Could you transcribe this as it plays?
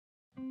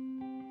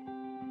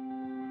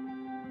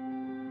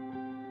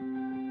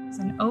ears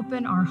and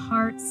open our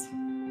hearts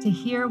to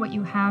hear what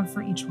you have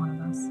for each one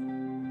of us.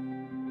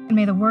 And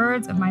may the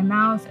words of my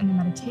mouth and the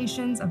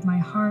meditations of my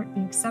heart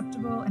be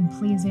acceptable and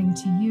pleasing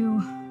to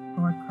you,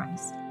 Lord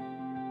Christ.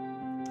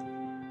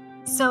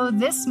 So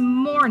this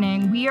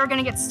morning, we are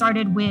going to get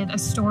started with a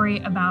story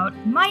about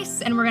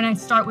mice, and we're going to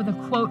start with a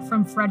quote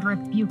from Frederick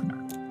Buechner.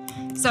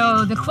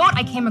 So the quote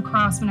I came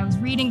across when I was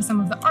reading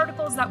some of the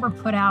articles that were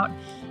put out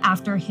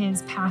after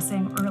his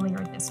passing earlier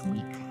this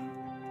week.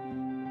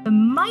 The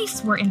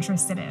mice we're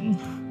interested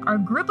in are a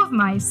group of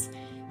mice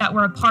that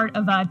were a part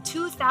of a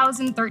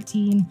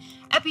 2013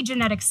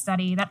 epigenetic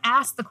study that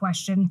asked the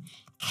question,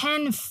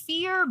 can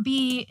fear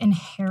be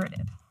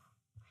inherited?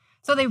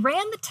 So they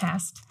ran the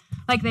test,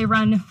 like they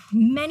run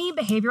many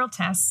behavioral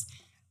tests,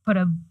 put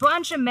a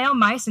bunch of male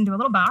mice into a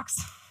little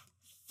box,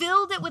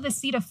 filled it with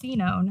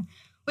acetophenone,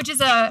 which is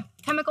a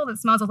chemical that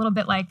smells a little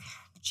bit like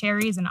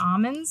cherries and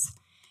almonds,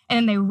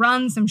 and they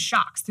run some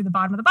shocks through the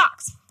bottom of the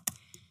box.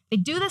 They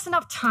do this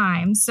enough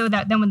times so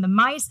that then when the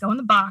mice go in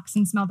the box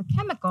and smell the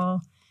chemical,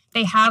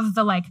 they have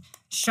the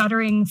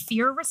shuddering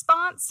fear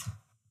response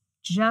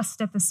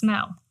just at the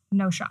smell,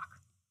 no shock,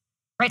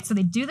 right? So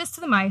they do this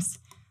to the mice,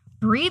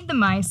 breed the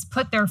mice,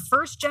 put their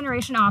first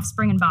generation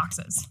offspring in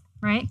boxes,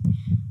 right?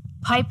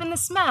 Pipe in the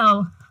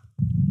smell,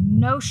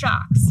 no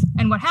shocks.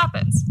 And what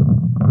happens?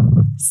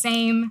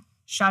 Same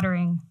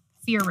shuddering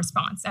fear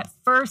response at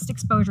first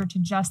exposure to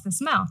just the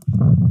smell.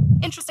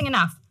 Interesting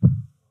enough.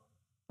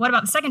 What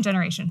about the second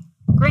generation?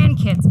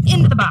 Grandkids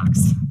into the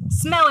box,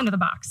 smell into the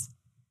box.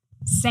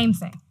 Same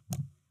thing.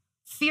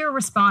 Fear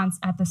response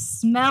at the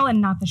smell and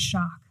not the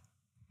shock.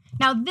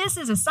 Now, this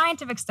is a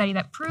scientific study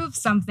that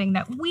proves something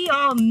that we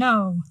all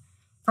know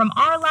from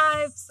our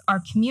lives,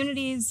 our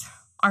communities,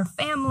 our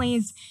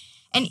families,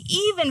 and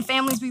even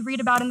families we read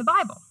about in the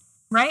Bible,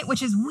 right?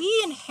 Which is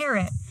we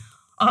inherit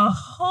a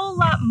whole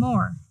lot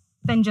more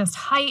than just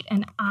height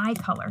and eye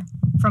color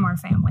from our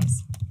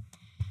families.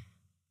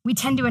 We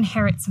tend to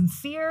inherit some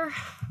fear.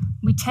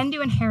 We tend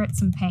to inherit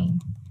some pain.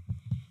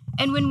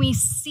 And when we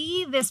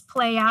see this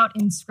play out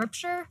in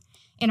Scripture,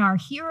 in our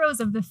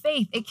heroes of the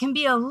faith, it can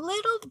be a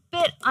little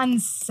bit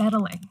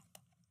unsettling,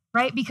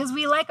 right? Because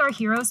we like our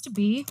heroes to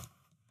be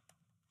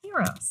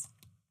heroes.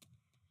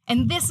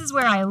 And this is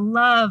where I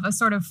love a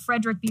sort of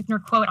Frederick Buechner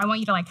quote I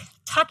want you to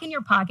tuck in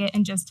your pocket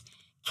and just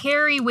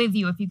carry with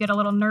you if you get a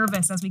little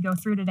nervous as we go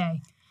through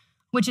today,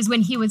 which is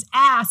when he was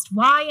asked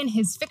why in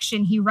his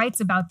fiction he writes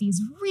about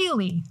these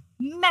really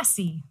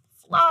messy,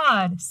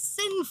 flawed,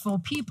 sinful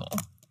people.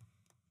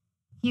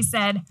 He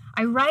said,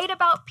 I write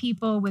about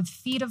people with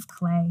feet of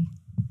clay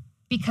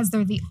because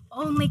they're the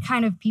only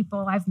kind of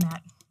people I've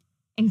met,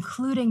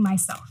 including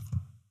myself.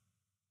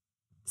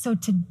 So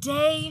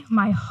today,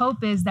 my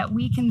hope is that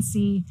we can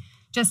see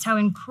just how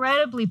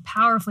incredibly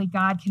powerfully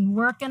God can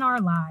work in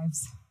our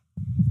lives,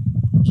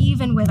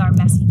 even with our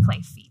messy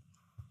clay feet.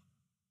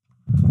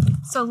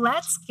 So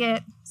let's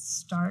get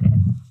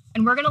started.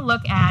 And we're going to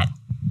look at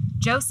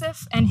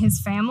Joseph and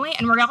his family,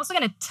 and we're also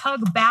going to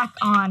tug back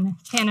on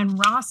Canon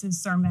Ross's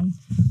sermon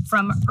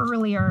from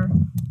earlier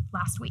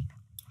last week.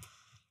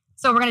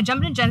 So we're going to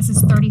jump into Genesis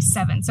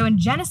 37. So in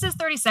Genesis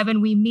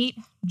 37, we meet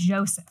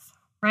Joseph,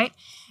 right?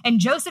 And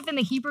Joseph in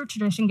the Hebrew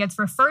tradition gets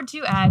referred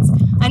to as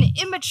an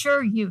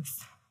immature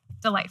youth.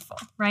 Delightful,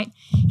 right?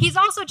 He's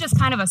also just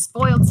kind of a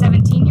spoiled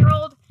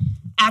 17-year-old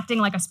acting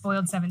like a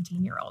spoiled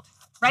 17-year-old,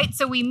 right?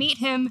 So we meet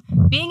him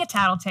being a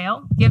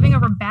tattletale, giving a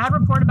bad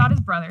report about his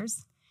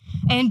brothers,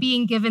 and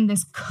being given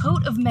this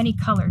coat of many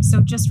colors.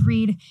 So just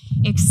read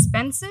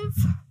expensive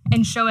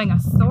and showing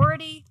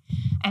authority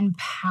and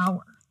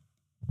power,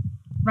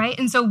 right?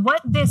 And so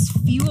what this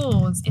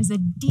fuels is a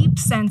deep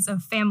sense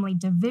of family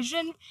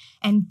division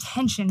and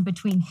tension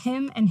between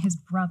him and his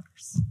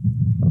brothers.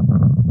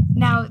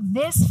 Now,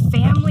 this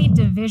family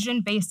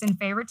division based in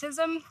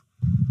favoritism,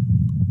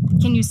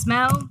 can you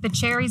smell the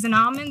cherries and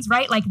almonds,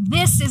 right?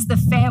 This is the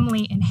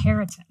family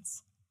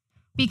inheritance.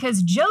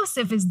 Because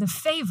Joseph is the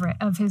favorite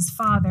of his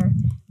father,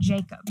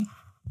 Jacob.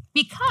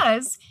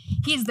 Because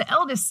he's the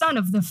eldest son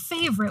of the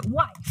favorite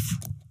wife,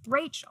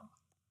 Rachel.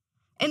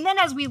 And then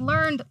as we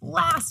learned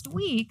last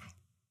week,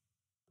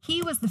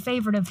 he was the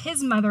favorite of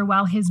his mother,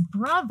 while his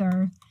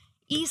brother,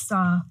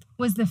 Esau,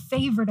 was the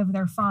favorite of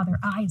their father,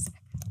 Isaac.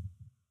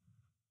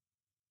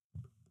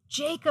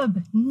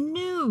 Jacob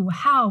knew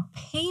how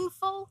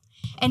painful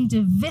and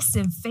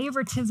divisive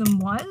favoritism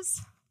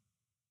was,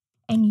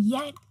 and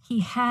yet he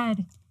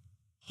had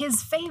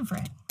his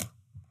favorite.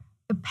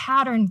 The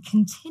pattern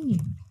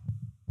continued,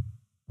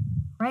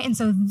 right? And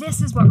so this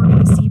is what we're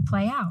going to see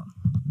play out.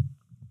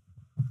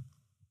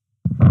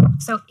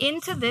 So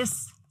into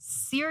this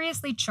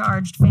seriously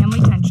charged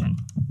family tension,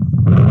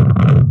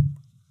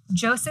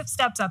 Joseph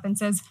steps up and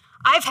says,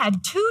 I've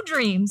had 2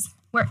 dreams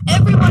where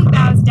everyone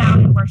bows down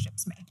and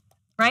worships me,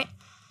 right?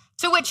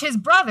 To which his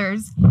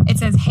brothers, it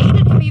says,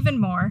 hated him even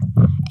more,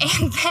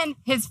 and then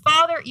his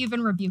father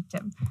even rebuked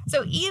him.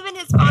 So even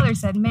his father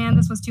said, man,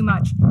 this was too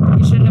much.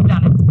 You shouldn't have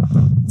done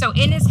it. So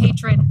in his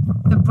hatred,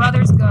 the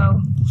brothers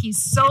go,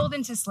 he's sold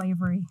into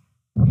slavery.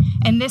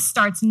 And this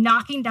starts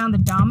knocking down the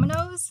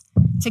dominoes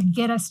to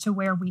get us to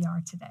where we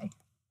are today.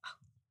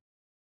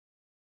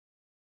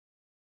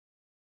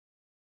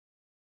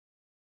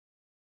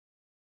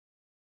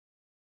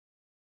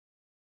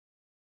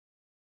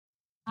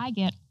 I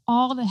get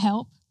all the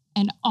help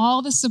and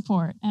all the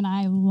support, and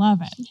I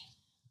love it.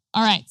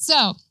 All right,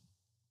 so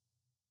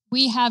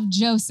we have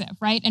Joseph,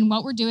 right? And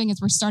what we're doing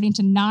is we're starting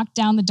to knock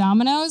down the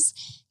dominoes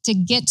to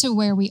get to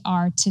where we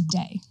are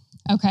today,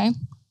 okay?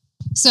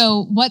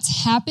 So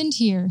what's happened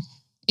here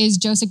is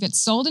Joseph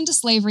gets sold into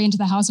slavery into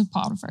the house of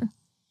Potiphar.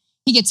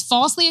 He gets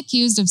falsely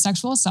accused of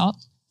sexual assault,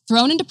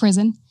 thrown into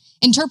prison,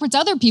 interprets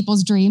other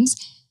people's dreams.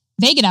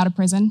 They get out of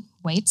prison,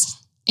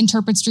 waits,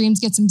 interprets dreams,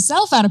 gets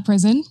himself out of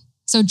prison.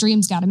 So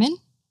dreams got him in,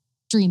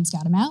 dreams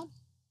got him out.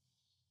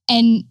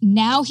 And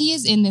now he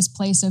is in this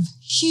place of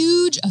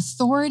huge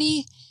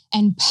authority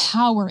and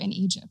power in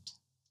Egypt.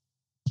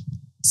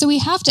 So we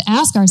have to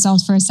ask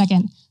ourselves for a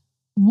second,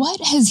 what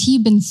has he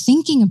been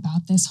thinking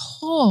about this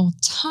whole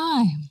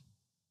time?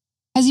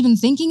 Has he been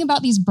thinking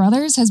about these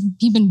brothers? Has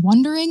he been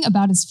wondering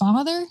about his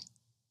father?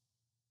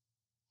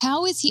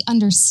 How is he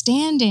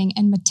understanding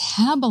and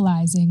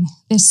metabolizing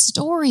this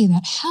story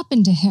that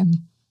happened to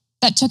him,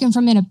 that took him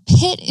from in a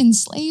pit in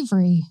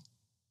slavery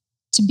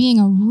to being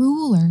a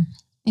ruler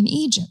in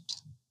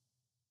Egypt?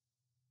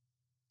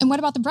 And what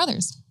about the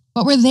brothers?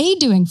 What were they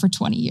doing for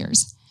 20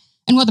 years?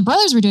 And what the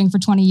brothers were doing for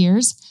 20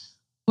 years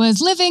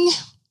was living,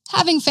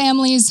 having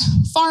families,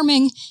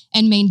 farming,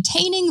 and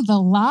maintaining the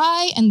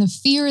lie and the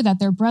fear that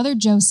their brother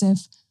Joseph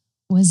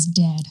was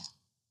dead.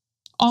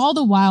 All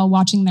the while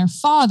watching their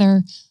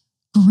father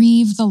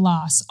grieve the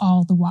loss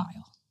all the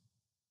while.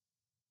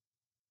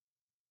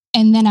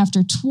 And then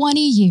after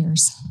 20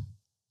 years,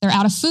 they're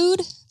out of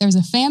food, there's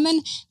a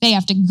famine, they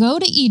have to go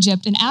to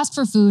Egypt and ask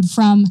for food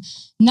from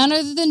none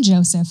other than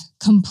Joseph,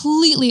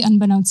 completely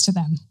unbeknownst to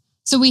them.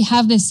 So we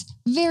have this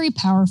very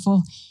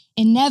powerful,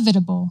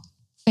 inevitable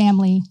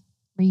family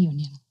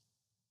reunion.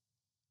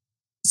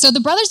 So the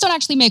brothers don't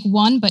actually make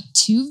one, but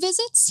two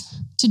visits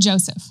to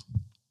Joseph.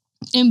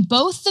 In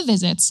both the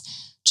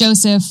visits,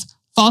 Joseph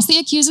falsely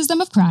accuses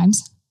them of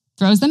crimes,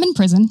 throws them in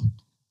prison,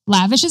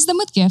 lavishes them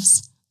with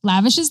gifts,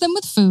 lavishes them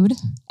with food,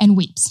 and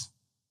weeps.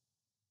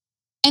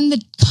 And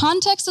the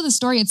context of the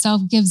story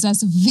itself gives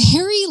us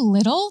very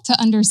little to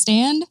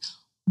understand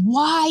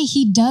why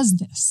he does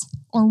this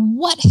or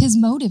what his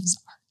motives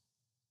are.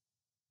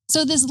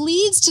 So this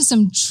leads to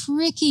some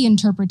tricky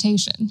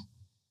interpretation.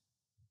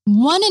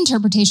 One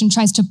interpretation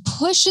tries to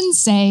push and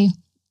say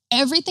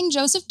everything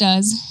Joseph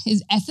does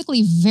is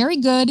ethically very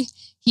good.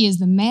 He is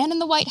the man in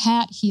the white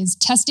hat. He is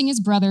testing his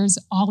brothers.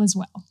 All is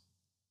well.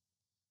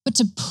 But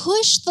to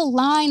push the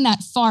line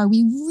that far,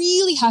 we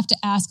really have to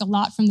ask a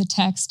lot from the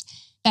text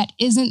that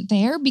isn't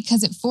there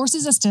because it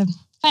forces us to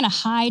kind of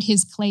hide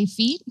his clay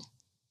feet.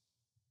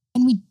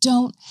 And we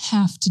don't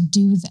have to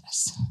do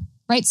this,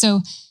 right?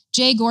 So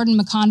J. Gordon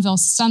McConville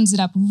sums it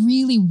up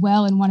really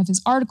well in one of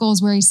his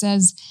articles where he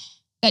says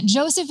that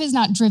Joseph is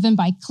not driven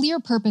by clear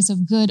purpose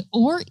of good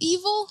or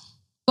evil,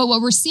 but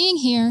what we're seeing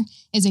here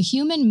is a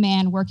human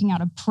man working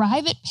out a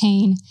private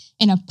pain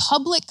in a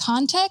public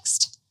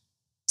context.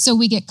 So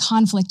we get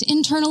conflict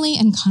internally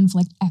and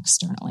conflict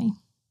externally.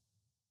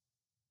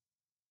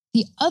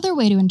 The other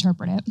way to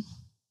interpret it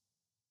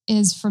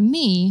is for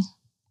me,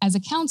 as a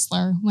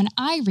counselor, when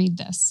I read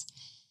this,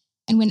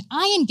 and when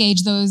I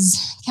engage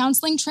those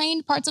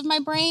counseling-trained parts of my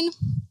brain,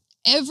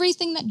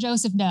 everything that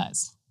Joseph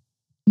does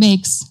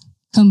makes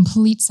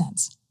complete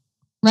sense,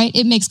 right?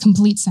 It makes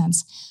complete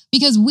sense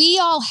because we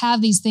all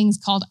have these things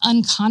called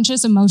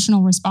unconscious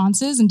emotional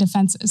responses and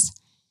defenses.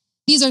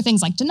 These are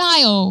things like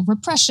denial,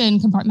 repression,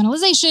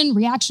 compartmentalization,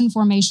 reaction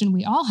formation.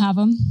 We all have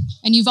them,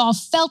 and you've all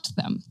felt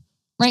them,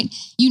 right?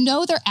 You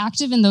know they're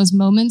active in those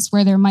moments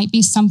where there might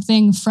be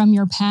something from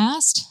your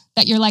past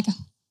that you're like,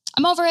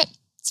 I'm over it,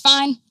 it's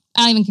fine,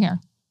 I don't even care.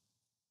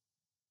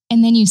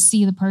 And then you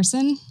see the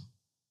person,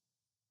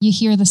 you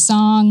hear the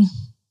song,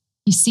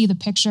 you see the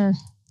picture,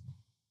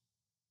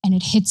 and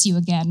it hits you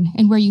again.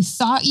 And where you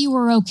thought you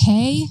were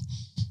okay,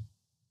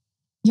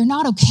 you're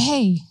not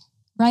okay,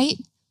 right?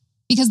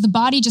 Because the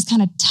body just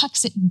kind of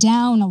tucks it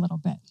down a little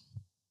bit.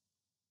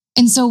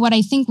 And so what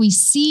I think we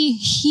see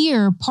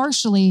here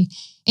partially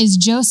is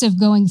Joseph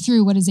going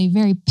through what is a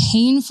very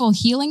painful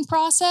healing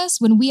process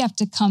when we have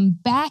to come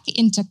back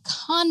into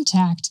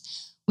contact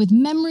with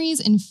memories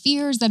and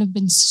fears that have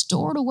been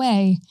stored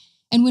away.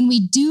 And when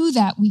we do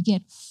that, we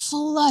get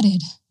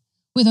flooded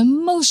with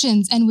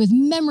emotions and with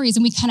memories,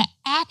 and we kind of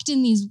act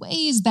in these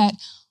ways that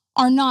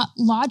are not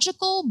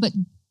logical, but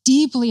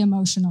deeply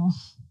emotional,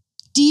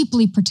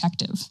 deeply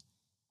protective,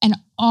 and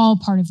all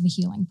part of the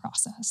healing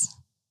process.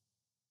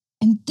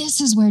 And this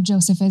is where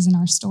Joseph is in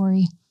our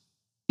story,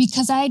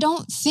 because I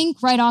don't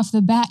think right off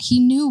the bat he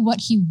knew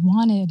what he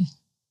wanted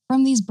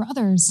from these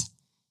brothers.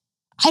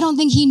 I don't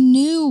think he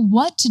knew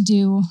what to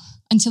do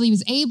until he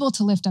was able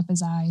to lift up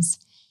his eyes.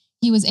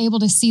 He was able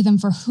to see them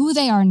for who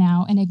they are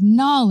now and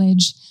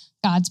acknowledge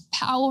God's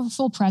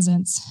powerful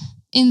presence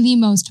in the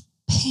most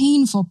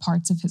painful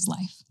parts of his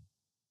life.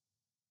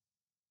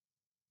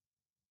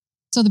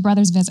 So the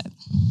brothers visit.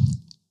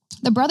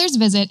 The brothers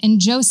visit, and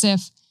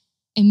Joseph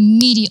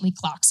immediately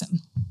clocks him.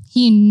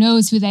 He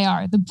knows who they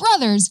are. The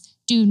brothers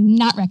do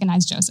not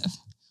recognize Joseph,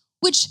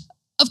 which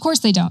of course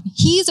they don't.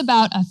 He's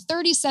about a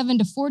 37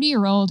 to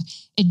 40-year-old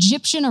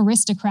Egyptian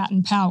aristocrat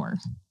in power,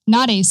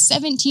 not a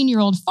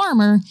 17-year-old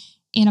farmer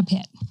in a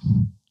pit.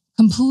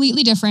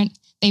 Completely different.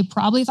 They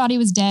probably thought he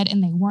was dead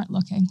and they weren't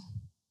looking.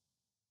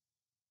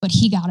 But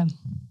he got him.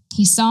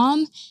 He saw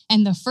him,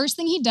 and the first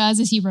thing he does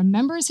is he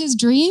remembers his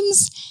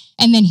dreams,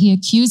 and then he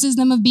accuses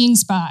them of being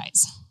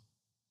spies.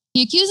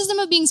 He accuses them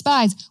of being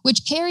spies,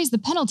 which carries the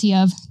penalty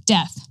of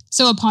death.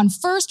 So upon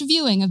first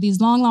viewing of these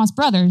long-lost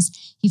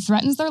brothers, he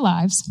threatens their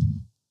lives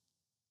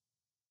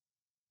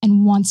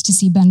and wants to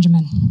see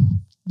Benjamin.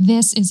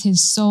 This is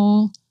his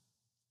sole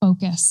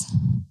focus,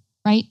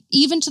 right?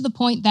 Even to the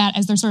point that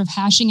as they're sort of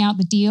hashing out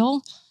the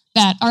deal,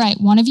 that, all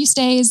right, one of you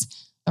stays,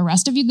 the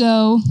rest of you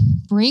go,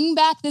 bring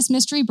back this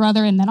mystery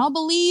brother, and then I'll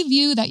believe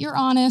you that you're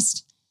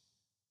honest.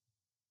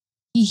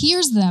 He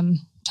hears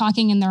them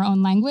talking in their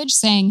own language,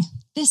 saying,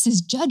 this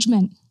is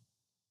judgment.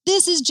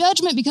 This is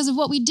judgment because of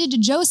what we did to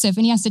Joseph,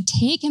 and he has to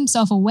take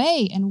himself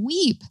away and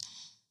weep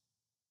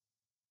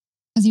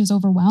because he was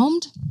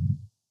overwhelmed,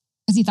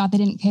 because he thought they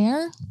didn't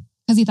care,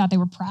 because he thought they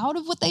were proud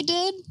of what they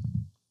did.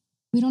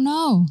 We don't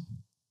know.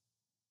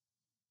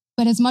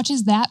 But as much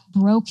as that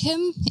broke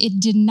him, it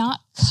did not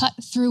cut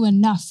through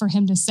enough for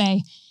him to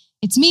say,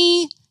 it's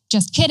me,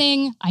 just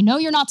kidding. I know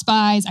you're not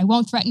spies. I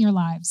won't threaten your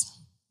lives,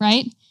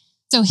 right?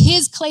 So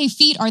his clay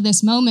feet are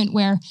this moment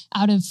where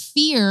out of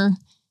fear,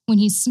 when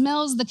he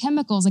smells the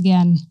chemicals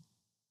again,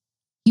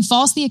 he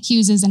falsely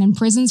accuses and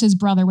imprisons his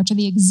brother, which are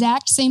the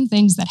exact same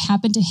things that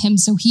happened to him.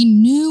 So he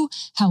knew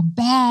how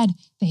bad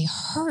they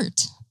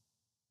hurt.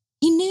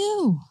 He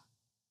knew,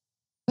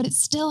 but it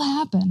still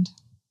happened.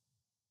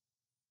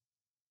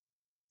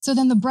 So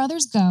then the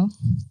brothers go,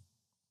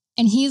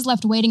 and he is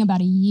left waiting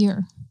about a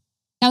year.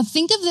 Now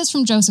think of this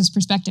from Joseph's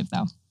perspective,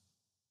 though.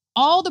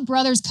 All the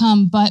brothers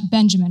come but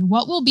Benjamin.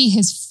 What will be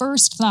his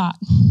first thought?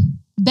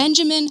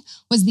 Benjamin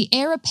was the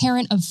heir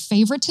apparent of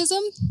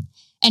favoritism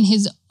and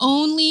his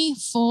only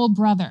full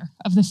brother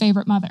of the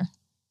favorite mother.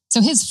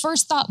 So his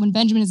first thought when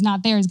Benjamin is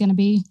not there is going to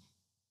be,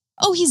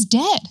 oh, he's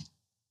dead.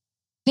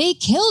 They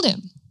killed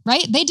him,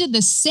 right? They did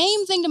the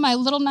same thing to my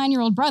little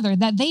 9-year-old brother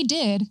that they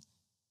did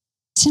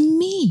to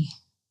me.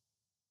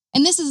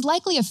 And this is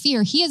likely a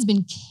fear he has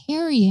been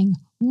carrying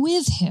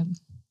with him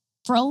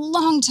for a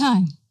long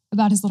time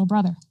about his little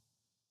brother.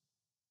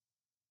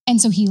 And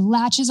so he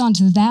latches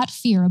onto that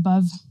fear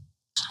above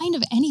kind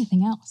of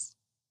anything else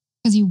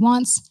because he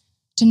wants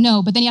to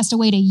know, but then he has to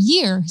wait a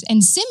year.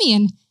 And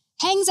Simeon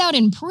hangs out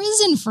in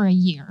prison for a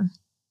year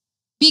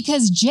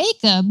because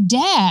Jacob,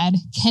 dad,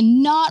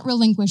 cannot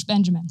relinquish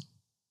Benjamin.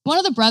 One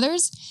of the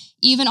brothers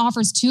even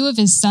offers 2 of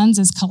his sons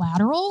as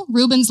collateral.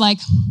 Reuben's like,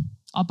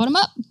 I'll put him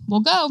up.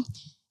 We'll go.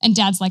 And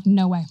dad's like,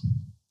 no way.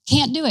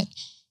 Can't do it.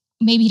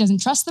 Maybe he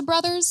doesn't trust the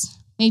brothers.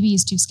 Maybe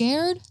he's too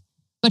scared.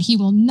 But he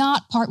will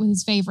not part with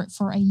his favorite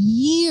for a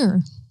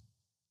year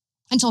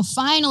until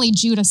finally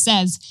Judah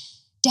says,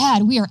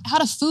 Dad, we are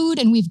out of food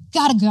and we've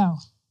got to go.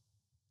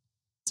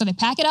 So they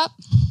pack it up.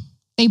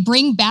 They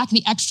bring back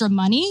the extra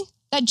money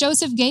that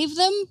Joseph gave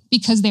them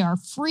because they are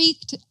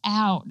freaked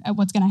out at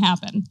what's going to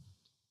happen.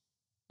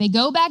 They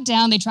go back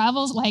down. They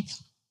travel like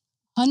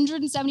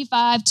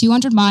 175,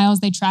 200 miles.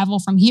 They travel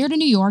from here to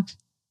New York,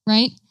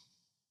 right?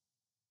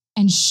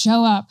 And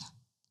show up.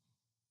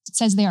 It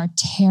says they are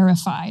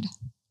terrified,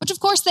 which of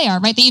course they are,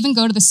 right? They even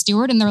go to the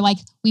steward and they're like,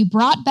 we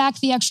brought back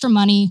the extra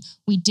money.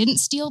 We didn't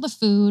steal the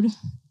food.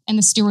 And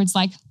the steward's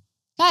like,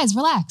 guys,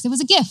 relax. It was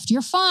a gift.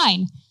 You're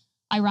fine.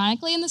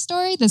 Ironically, in the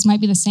story, this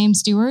might be the same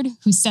steward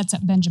who sets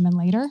up Benjamin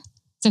later.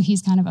 So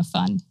he's kind of a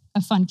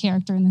fun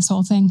character in this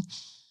whole thing.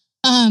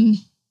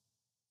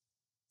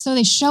 So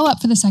they show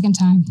up for the second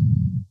time.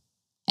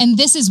 And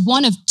this is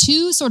one of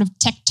 2 sort of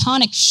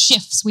tectonic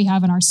shifts we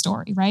have in our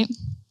story, right?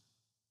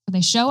 So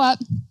they show up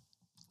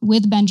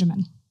with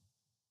Benjamin.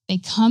 They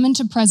come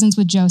into presence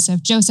with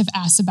Joseph. Joseph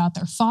asks about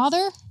their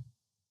father.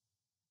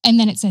 And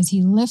then it says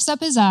he lifts up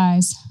his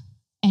eyes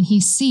and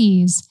he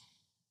sees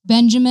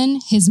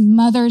Benjamin, his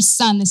mother's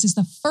son. This is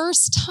the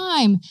first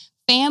time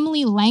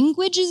family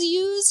language is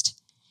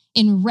used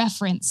in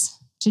reference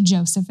to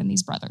Joseph and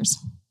these brothers.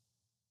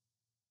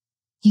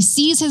 He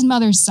sees his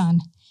mother's son.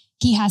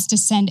 He has to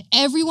send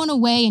everyone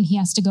away and he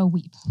has to go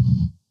weep.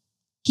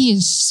 He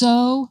is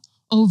so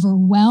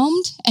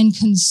overwhelmed and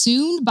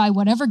consumed by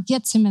whatever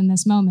gets him in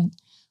this moment.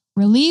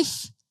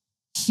 Relief,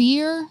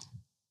 fear,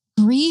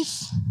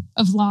 grief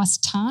of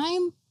lost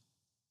time.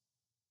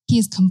 He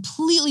is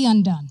completely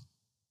undone.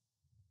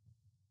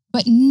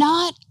 But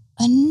not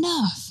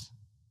enough,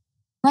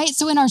 right?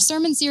 So in our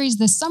sermon series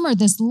this summer,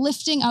 this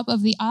lifting up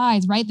of the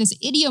eyes, right? This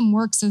idiom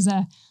works as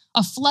a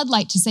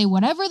floodlight to say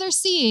whatever they're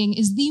seeing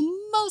is the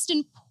most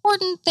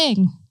important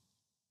thing.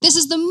 This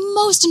is the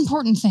most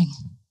important thing,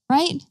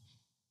 right?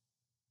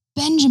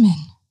 Benjamin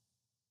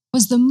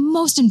was the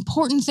most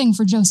important thing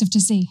for Joseph to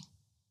see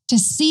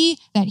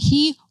that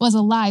he was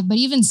alive. But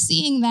even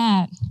seeing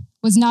that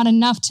was not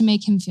enough to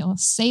make him feel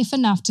safe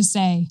enough to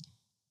say,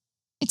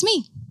 It's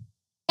me.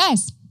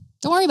 Guys,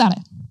 don't worry about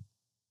it.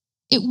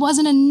 It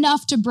wasn't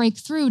enough to break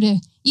through to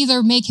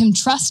either make him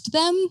trust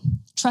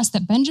them, trust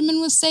that Benjamin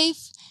was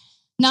safe,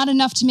 not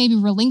enough to maybe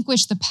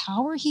relinquish the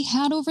power he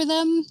had over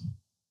them.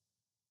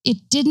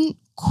 It didn't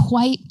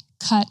quite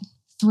cut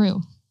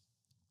through.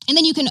 And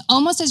then you can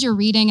almost, as you're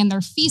reading and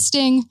they're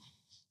feasting,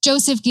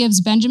 Joseph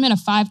gives Benjamin a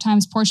 5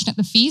 times portion at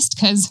the feast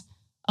because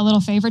a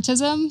little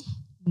favoritism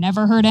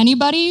never hurt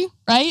anybody,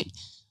 right?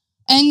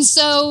 And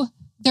so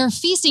they're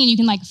feasting and you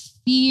can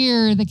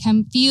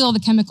feel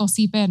the chemical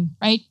seep in,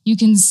 right? You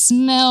can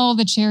smell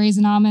the cherries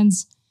and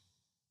almonds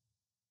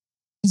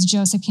because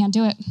Joseph can't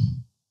do it.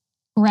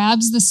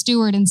 Grabs the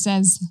steward and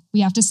says,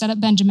 we have to set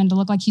up Benjamin to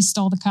look like he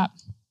stole the cup.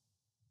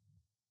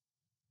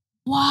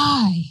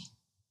 Why?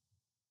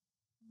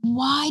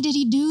 Why did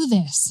he do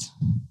this?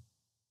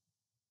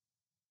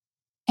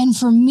 And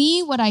for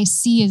me, what I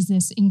see is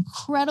this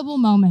incredible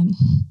moment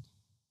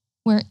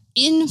where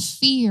in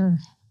fear,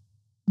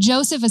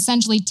 Joseph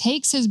essentially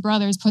takes his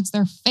brothers, puts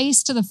their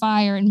face to the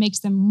fire, and makes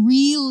them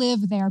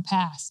relive their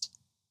past.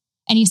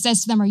 And he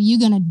says to them, are you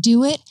going to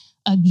do it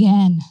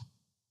again?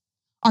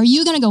 Are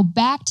you going to go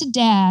back to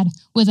dad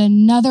with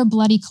another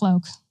bloody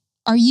cloak?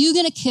 Are you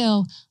going to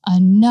kill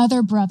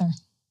another brother?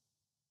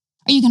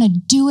 Are you going to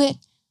do it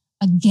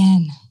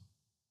again?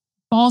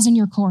 Ball's in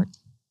your court.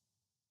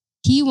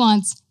 He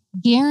wants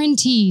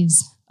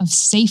guarantees of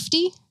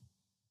safety,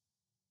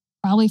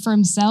 probably for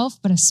himself,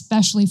 but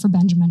especially for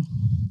Benjamin.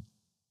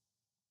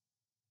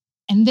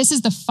 And this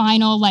is the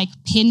final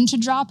pin to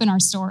drop in our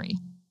story,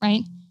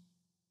 right?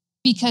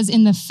 Because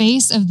in the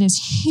face of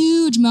this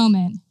huge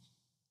moment,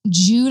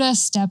 Judah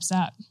steps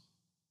up.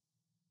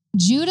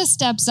 Judah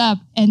steps up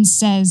and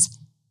says,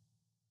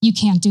 you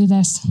can't do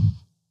this.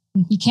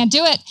 You can't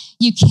do it.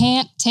 You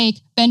can't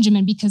take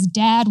Benjamin because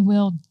dad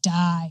will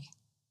die.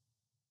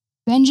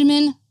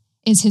 Benjamin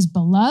is his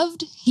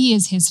beloved. He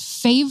is his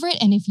favorite.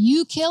 And if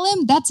you kill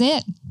him, that's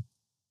it.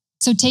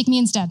 So take me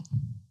instead.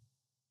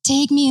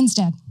 Take me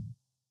instead.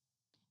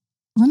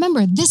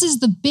 Remember, this is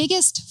the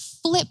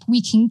biggest flip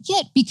we can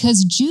get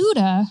because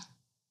Judah,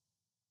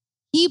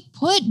 he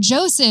put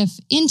Joseph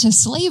into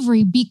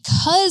slavery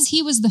because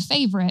he was the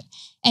favorite.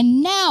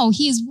 And now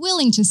he is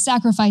willing to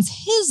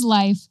sacrifice his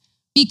life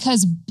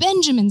because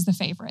Benjamin's the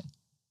favorite.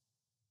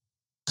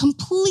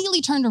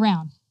 Completely turned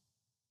around.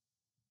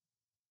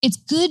 It's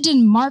good to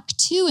mark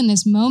too in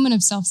this moment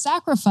of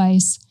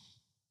self-sacrifice.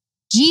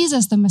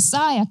 Jesus, the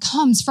Messiah,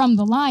 comes from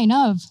the line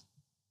of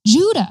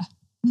Judah,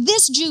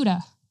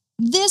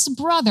 this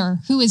brother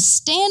who is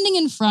standing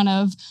in front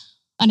of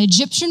an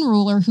Egyptian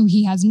ruler who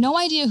he has no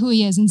idea who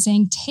he is and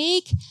saying,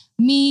 take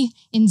me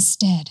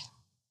instead.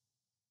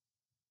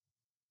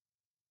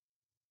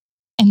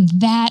 And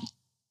that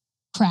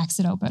cracks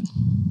it open.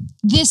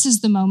 This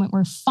is the moment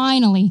where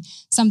finally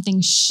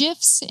something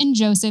shifts in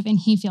Joseph and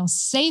he feels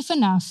safe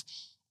enough,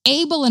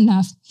 able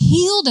enough,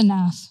 healed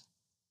enough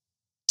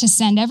to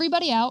send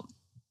everybody out,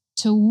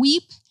 to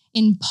weep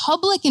in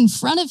public in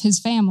front of his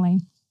family,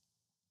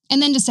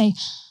 and then to say,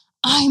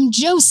 I'm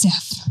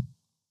Joseph.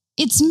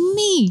 It's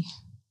me.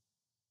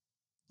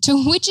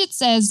 To which it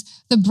says,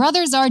 the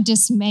brothers are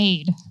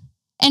dismayed.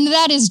 And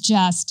that is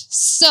just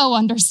so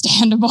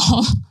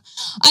understandable.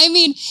 I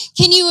mean,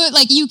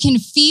 you can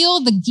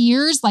feel the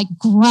gears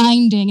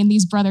grinding in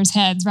these brothers'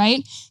 heads,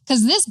 right?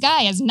 Because this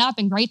guy has not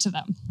been great to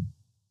them.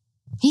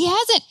 He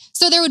hasn't.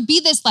 So there would be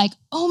this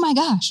oh my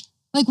gosh,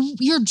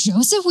 you're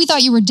Joseph? We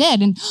thought you were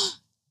dead. And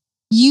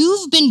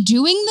you've been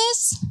doing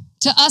this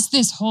to us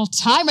this whole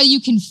time. Right?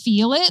 You can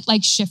feel it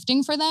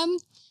shifting for them.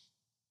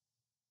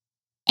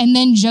 And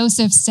then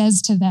Joseph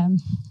says to them,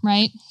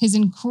 right, his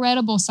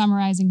incredible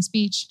summarizing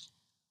speech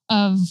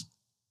of,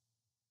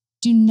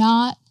 do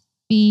not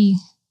be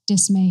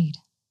dismayed.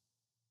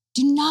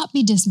 Do not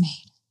be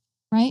dismayed,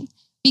 right?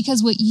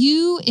 Because what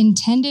you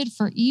intended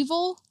for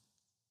evil,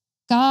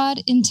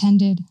 God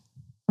intended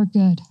for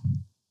good.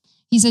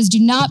 He says, do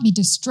not be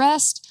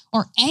distressed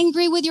or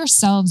angry with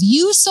yourselves.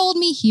 You sold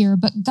me here,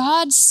 but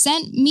God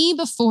sent me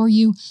before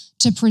you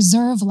to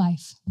preserve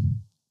life.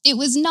 It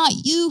was not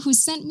you who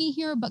sent me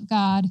here, but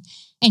God.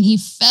 And he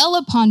fell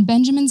upon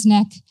Benjamin's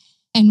neck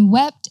and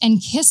wept and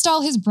kissed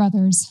all his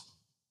brothers.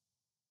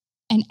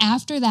 And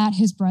after that,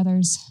 his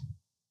brothers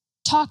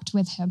talked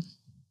with him.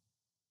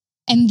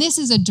 And this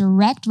is a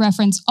direct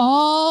reference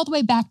all the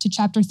way back to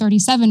chapter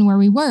 37 where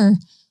we were,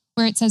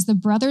 where it says the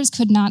brothers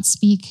could not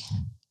speak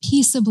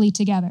peaceably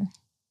together.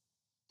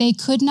 They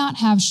could not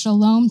have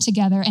shalom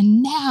together,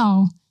 and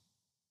now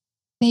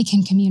they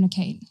can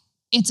communicate.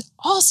 It's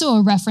also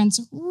a reference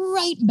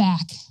right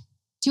back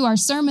to our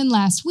sermon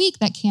last week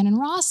that Canon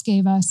Ross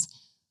gave us,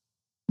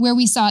 where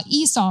we saw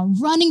Esau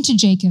running to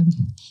Jacob.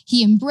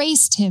 He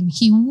embraced him,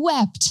 he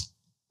wept,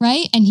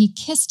 right? And he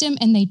kissed him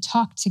and they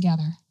talked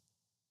together.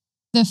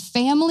 The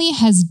family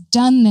has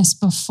done this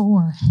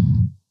before,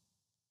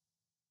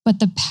 but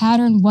the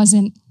pattern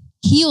wasn't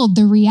healed.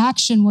 The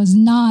reaction was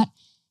not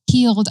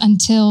healed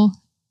until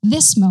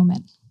this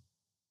moment,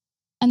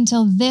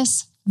 until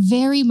this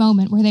very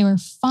moment where they were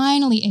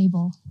finally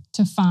able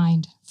to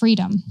find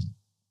freedom,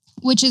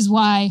 which is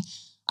why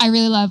I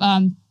really love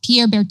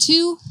Pierre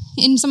Berthoud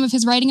in some of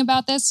his writing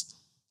about this.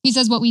 He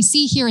says, what we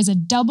see here is a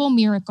double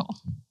miracle.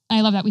 And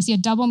I love that. We see a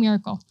double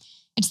miracle.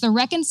 It's the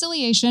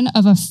reconciliation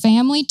of a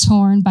family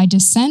torn by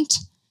dissent,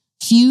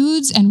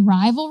 feuds, and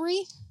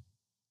rivalry,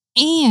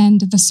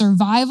 and the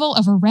survival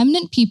of a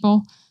remnant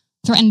people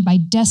threatened by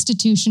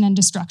destitution and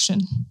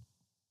destruction.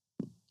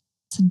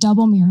 It's a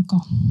double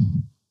miracle,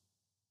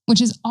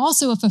 which is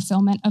also a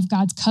fulfillment of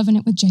God's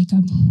covenant with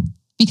Jacob,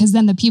 because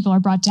then the people are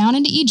brought down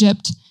into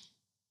Egypt.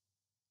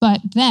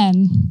 But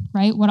then,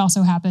 right, what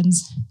also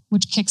happens,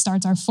 which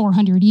kickstarts our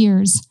 400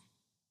 years,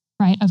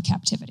 right, of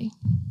captivity.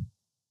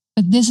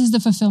 But this is the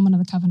fulfillment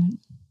of the covenant.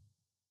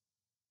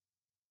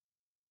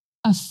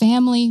 A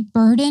family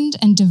burdened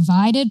and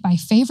divided by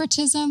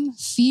favoritism,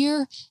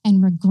 fear,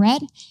 and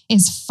regret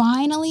is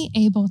finally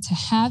able to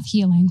have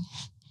healing,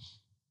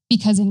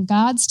 because in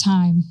God's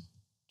time,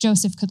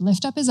 Joseph could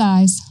lift up his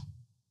eyes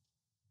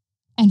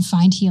and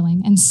find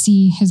healing and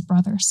see his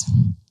brothers.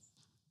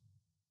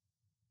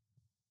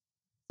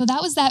 So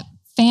that was that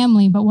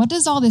family, but what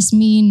does all this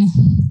mean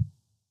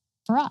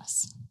for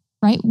us,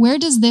 right? Where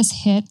does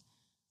this hit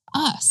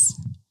us?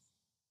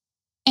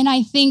 And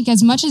I think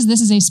as much as this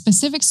is a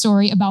specific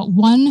story about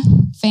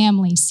one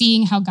family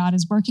seeing how God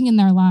is working in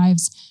their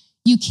lives,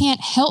 you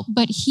can't help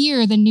but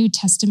hear the New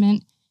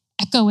Testament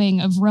echoing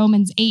of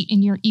Romans 8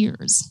 in your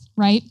ears,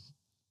 right?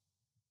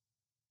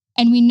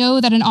 And we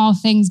know that in all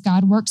things,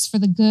 God works for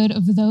the good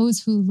of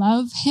those who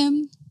love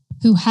him,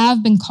 who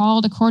have been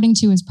called according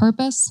to his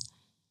purpose.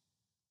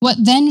 What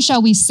then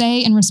shall we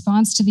say in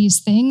response to these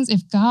things?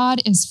 If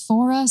God is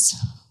for us,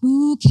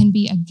 who can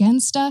be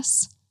against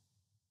us?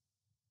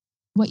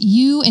 What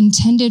you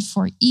intended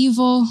for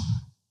evil,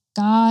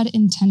 God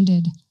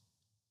intended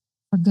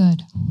for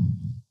good.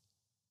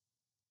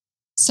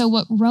 So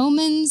what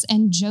Romans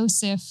and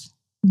Joseph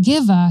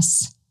give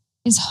us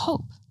is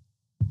hope,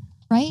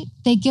 right?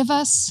 They give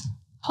us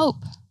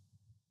hope.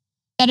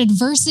 That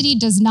adversity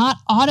does not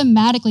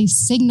automatically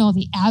signal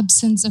the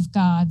absence of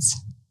God's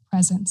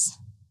presence.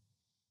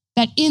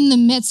 That in the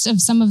midst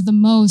of some of the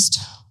most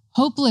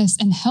hopeless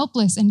and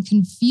helpless and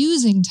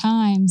confusing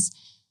times,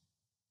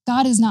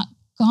 God is not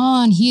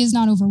gone. He is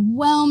not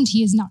overwhelmed.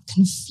 He is not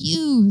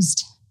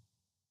confused.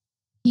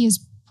 He is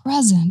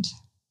present.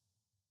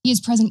 He is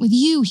present with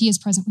you. He is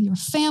present with your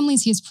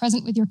families. He is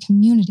present with your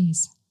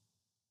communities.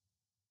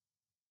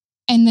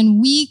 And then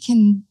we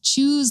can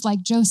choose,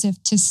 like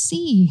Joseph, to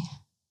see,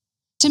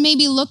 to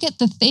maybe look at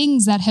the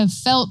things that have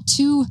felt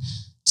too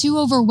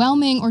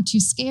overwhelming or too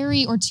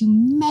scary or too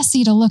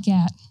messy to look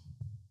at.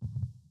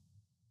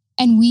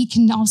 And we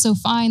can also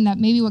find that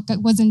maybe what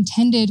was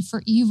intended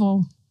for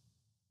evil,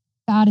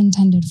 God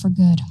intended for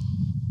good.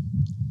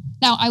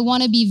 Now, I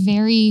want to be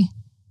very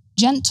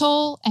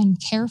gentle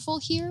and careful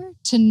here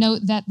to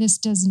note that this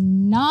does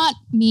not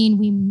mean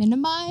we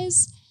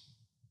minimize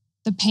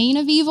the pain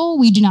of evil.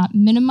 We do not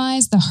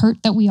minimize the hurt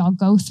that we all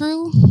go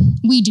through.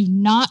 We do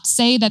not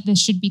say that this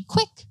should be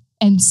quick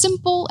and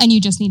simple and you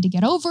just need to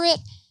get over it.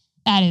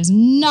 That is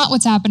not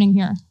what's happening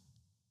here.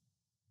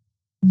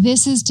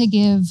 This is to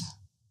give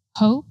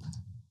hope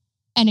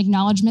and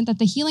acknowledgement that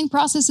the healing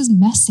process is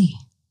messy.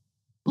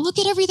 Look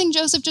at everything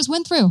Joseph just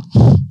went through.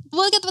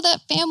 Look at what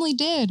that family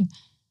did.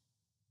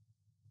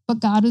 But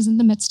God was in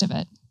the midst of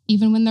it.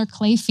 Even when their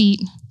clay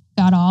feet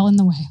got all in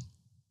the way.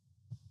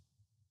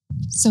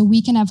 So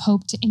we can have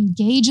hope to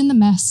engage in the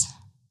mess,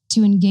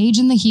 to engage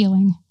in the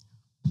healing,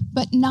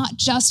 but not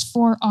just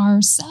for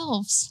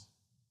ourselves,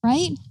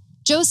 right?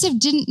 Joseph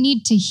didn't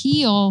need to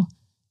heal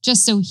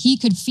just so he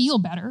could feel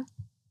better,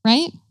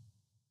 right?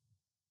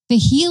 The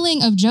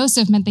healing of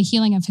Joseph meant the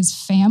healing of his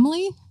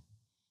family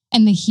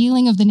and the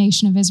healing of the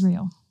nation of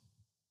Israel.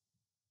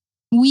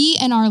 We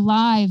in our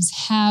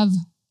lives have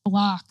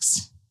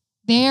blocks.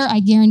 There, I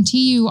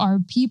guarantee you, are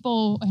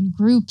people and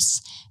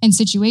groups and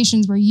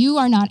situations where you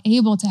are not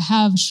able to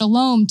have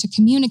shalom, to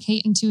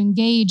communicate and to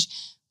engage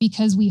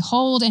because we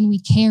hold and we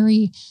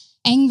carry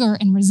anger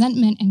and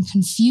resentment and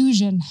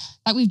confusion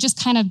that we've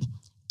just kind of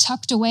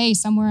tucked away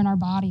somewhere in our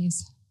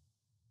bodies.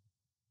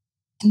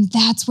 And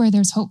that's where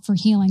there's hope for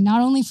healing,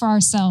 not only for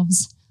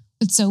ourselves,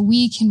 but so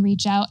we can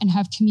reach out and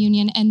have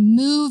communion and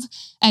move,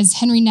 as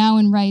Henry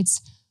Nouwen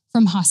writes,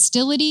 from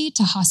hostility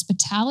to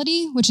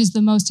hospitality, which is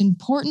the most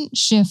important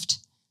shift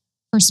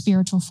for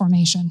spiritual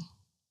formation.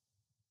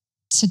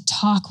 To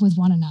talk with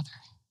one another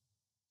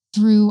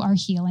through our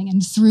healing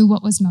and through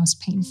what was most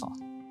painful.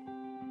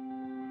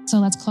 So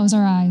let's close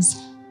our eyes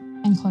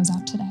and close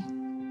out today.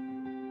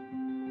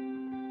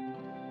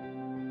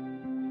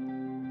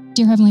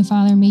 Dear Heavenly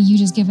Father, may you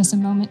just give us a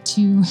moment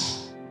to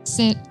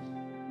sit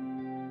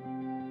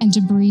and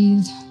to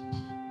breathe.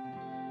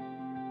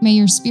 May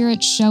your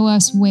Spirit show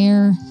us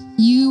where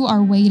you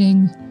are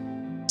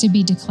waiting to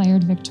be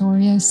declared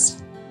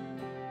victorious.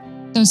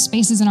 Those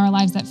spaces in our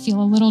lives that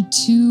feel a little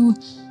too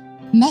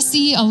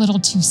messy, a little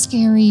too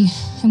scary,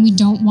 and we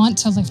don't want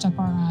to lift up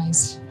our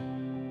eyes.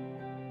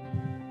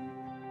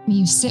 May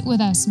you sit with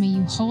us, may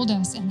you hold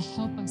us and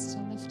help us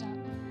to lift up.